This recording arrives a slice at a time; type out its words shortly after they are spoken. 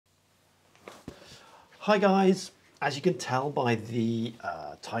Hi guys, as you can tell by the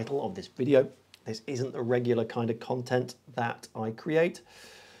title of this video, this isn't the regular kind of content that I create.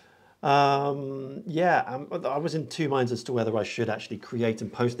 I was in two minds as to whether I should actually create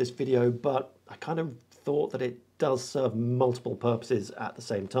and post this video, but I kind of thought that it does serve multiple purposes at the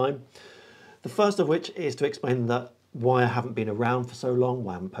same time. The first of which is to explain that why I haven't been around for so long,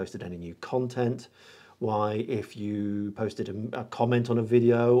 why I haven't posted any new content, why if you posted a comment on a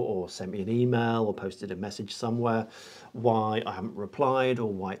video or sent me an email or posted a message somewhere, why I haven't replied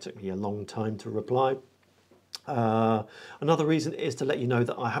or why it took me a long time to reply. Another reason is to let you know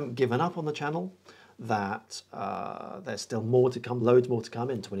that I haven't given up on the channel, that there's still more to come, loads more to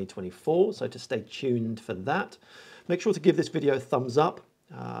come in 2024, so to stay tuned for that. Make sure to give this video a thumbs up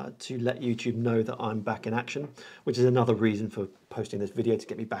to let YouTube know that I'm back in action, which is another reason for posting this video, to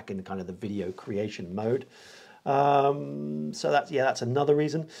get me back in kind of the video creation mode. So that's another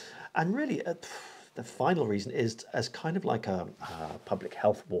reason. And really the final reason is as kind of like a public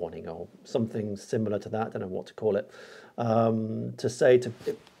health warning or something similar to that. I don't know what to call it. To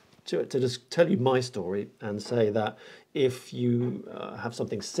just tell you my story and say that if you have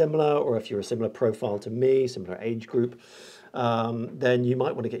something similar, or if you're a similar profile to me, similar age group, then you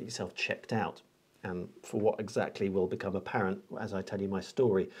might want to get yourself checked out, and for what exactly will become apparent as I tell you my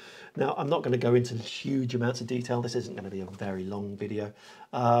story. Now, I'm not going to go into huge amounts of detail. This isn't going to be a very long video,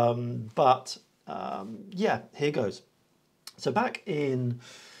 yeah, here goes. So back in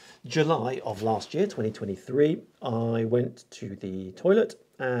July of last year, 2023, I went to the toilet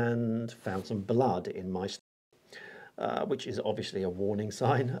and found some blood in my stomach, which is obviously a warning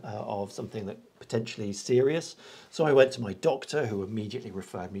sign of something that potentially serious. So I went to my doctor, who immediately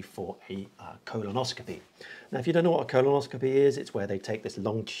referred me for a colonoscopy. Now, if you don't know what a colonoscopy is, it's where they take this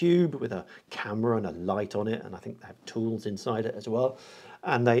long tube with a camera and a light on it, and I think they have tools inside it as well,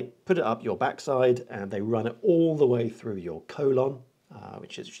 and they put it up your backside and they run it all the way through your colon,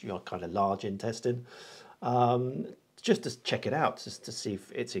 which is your kind of large intestine, just to check it out, just to see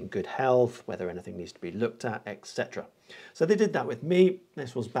if it's in good health, whether anything needs to be looked at, etc. So they did that with me.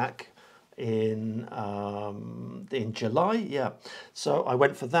 This was back in July, yeah. So I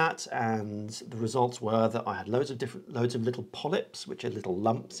went for that, and the results were that I had loads of little polyps, which are little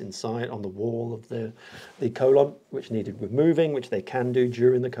lumps inside on the wall of the colon, which needed removing, which they can do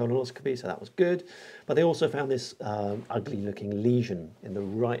during the colonoscopy, so that was good. But they also found this ugly looking lesion in the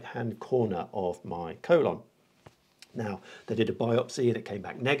right hand corner of my colon. Now, they did a biopsy and it came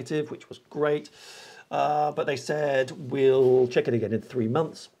back negative, which was great. But they said, we'll check it again in 3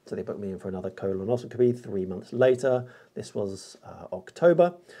 months. So they booked me in for another colonoscopy 3 months later. This was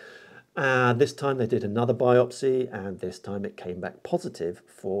October. This time they did another biopsy, and this time it came back positive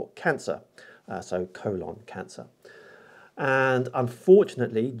for cancer, so colon cancer. And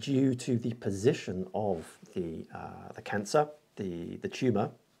unfortunately, due to the position of the cancer, the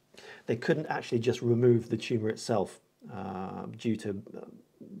tumour, they couldn't actually just remove the tumour itself due to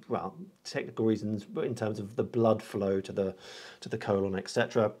well, technical reasons, but in terms of the blood flow to the colon,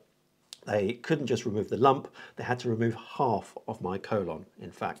 etc. They couldn't just remove the lump. They had to remove half of my colon,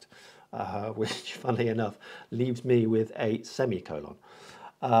 in fact, which, funnily enough, leaves me with a semicolon.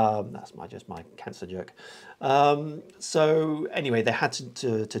 That's just my cancer joke. So anyway, they had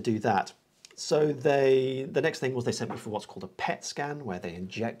to do that. So the next thing was they sent me for what's called a PET scan, where they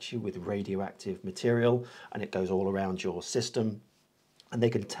inject you with radioactive material and it goes all around your system, and they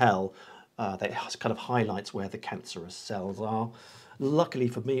can tell, that it kind of highlights where the cancerous cells are. Luckily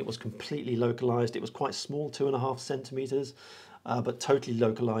for me, it was completely localized. It was quite small, 2.5 centimeters, but totally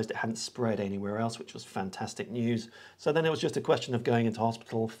localized. It hadn't spread anywhere else, which was fantastic news. So then it was just a question of going into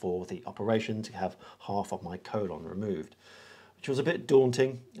hospital for the operation to have half of my colon removed, which was a bit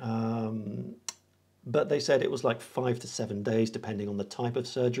daunting. But they said it was like 5 to 7 days, depending on the type of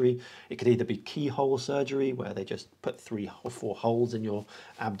surgery. It could either be keyhole surgery, where they just put 3 or 4 holes in your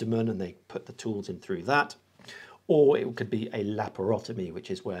abdomen and they put the tools in through that. Or it could be a laparotomy,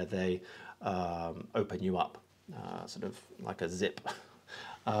 which is where they open you up, sort of like a zip.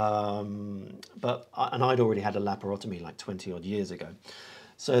 And I'd already had a laparotomy like 20 odd years ago.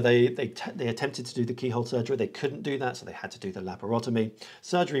 So they attempted to do the keyhole surgery. They couldn't do that, so they had to do the laparotomy.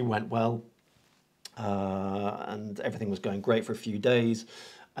 Surgery went well, and everything was going great for a few days.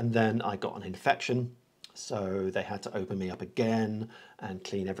 And then I got an infection, so they had to open me up again and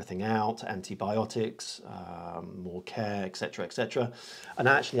clean everything out, antibiotics, more care, etc., etc. And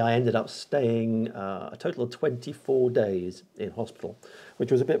actually I ended up staying a total of 24 days in hospital,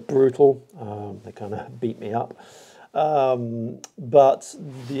 which was a bit brutal. They kind of beat me up. But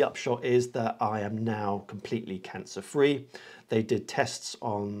the upshot is that I am now completely cancer-free. They did tests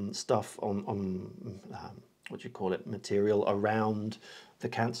on stuff on what do you call it, material around the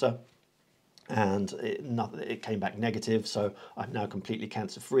cancer, and it came back negative, so I'm now completely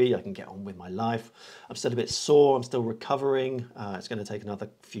cancer-free. I can get on with my life. I'm still a bit sore, I'm still recovering. It's going to take another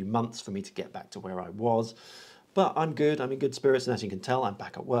few months for me to get back to where I was, but I'm good, I'm in good spirits, and as you can tell, I'm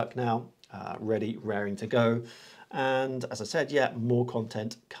back at work now, ready, raring to go. And as I said, yeah, more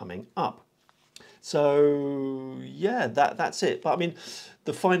content coming up. So yeah, that's it. But I mean,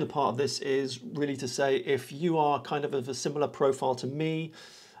 the final part of this is really to say, if you are kind of a similar profile to me,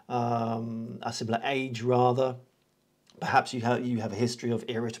 a similar age rather, perhaps you have a history of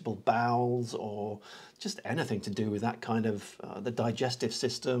irritable bowels or just anything to do with that kind of the digestive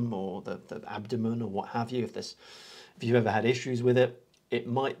system or the abdomen or what have you. If you've ever had issues with it, it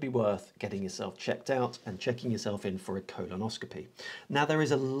might be worth getting yourself checked out and checking yourself in for a colonoscopy. Now, there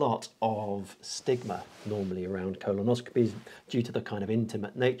is a lot of stigma normally around colonoscopies due to the kind of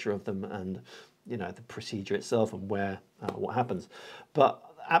intimate nature of them and, you know, the procedure itself and what happens. But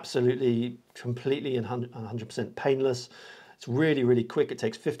absolutely, completely and 100% painless. It's really, really quick. It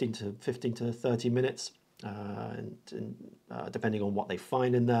takes 15 to 30 minutes. Depending on what they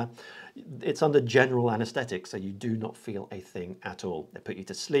find in there. It's under general anesthetic, so you do not feel a thing at all. They put you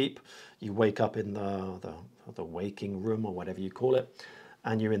to sleep, you wake up in the waking room or whatever you call it,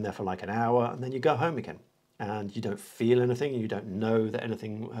 and you're in there for like an hour, and then you go home again. And you don't feel anything, you don't know that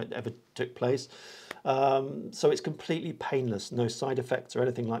anything had ever took place. So it's completely painless, no side effects or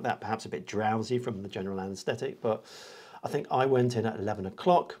anything like that, perhaps a bit drowsy from the general anesthetic, but I think I went in at 11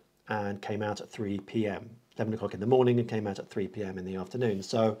 o'clock and came out at 3 p.m. 11 o'clock in the morning and came out at 3 p.m. in the afternoon.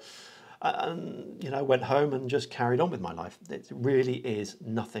 So, you know, went home and just carried on with my life. It really is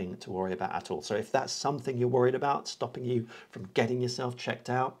nothing to worry about at all. So if that's something you're worried about, stopping you from getting yourself checked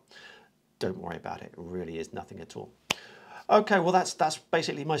out, don't worry about it. It really is nothing at all. Okay, well, that's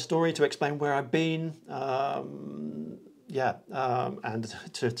basically my story to explain where I've been. And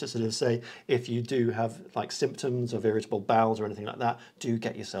to sort of say, if you do have like symptoms of irritable bowels or anything like that, do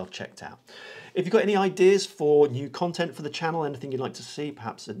get yourself checked out. If you've got any ideas for new content for the channel, anything you'd like to see,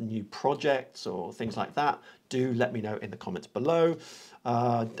 perhaps a new projects or things like that, do let me know in the comments below.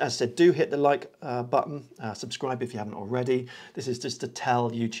 As I said, do hit the like button, subscribe if you haven't already. This is just to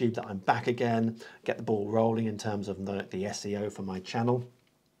tell YouTube that I'm back again, get the ball rolling in terms of the SEO for my channel.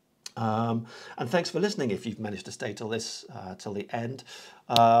 And thanks for listening if you've managed to stay till the end.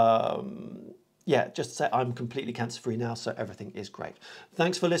 Yeah, just to say I'm completely cancer-free now, so everything is great.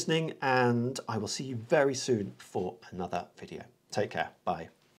 Thanks for listening, and I will see you very soon for another video. Take care. Bye.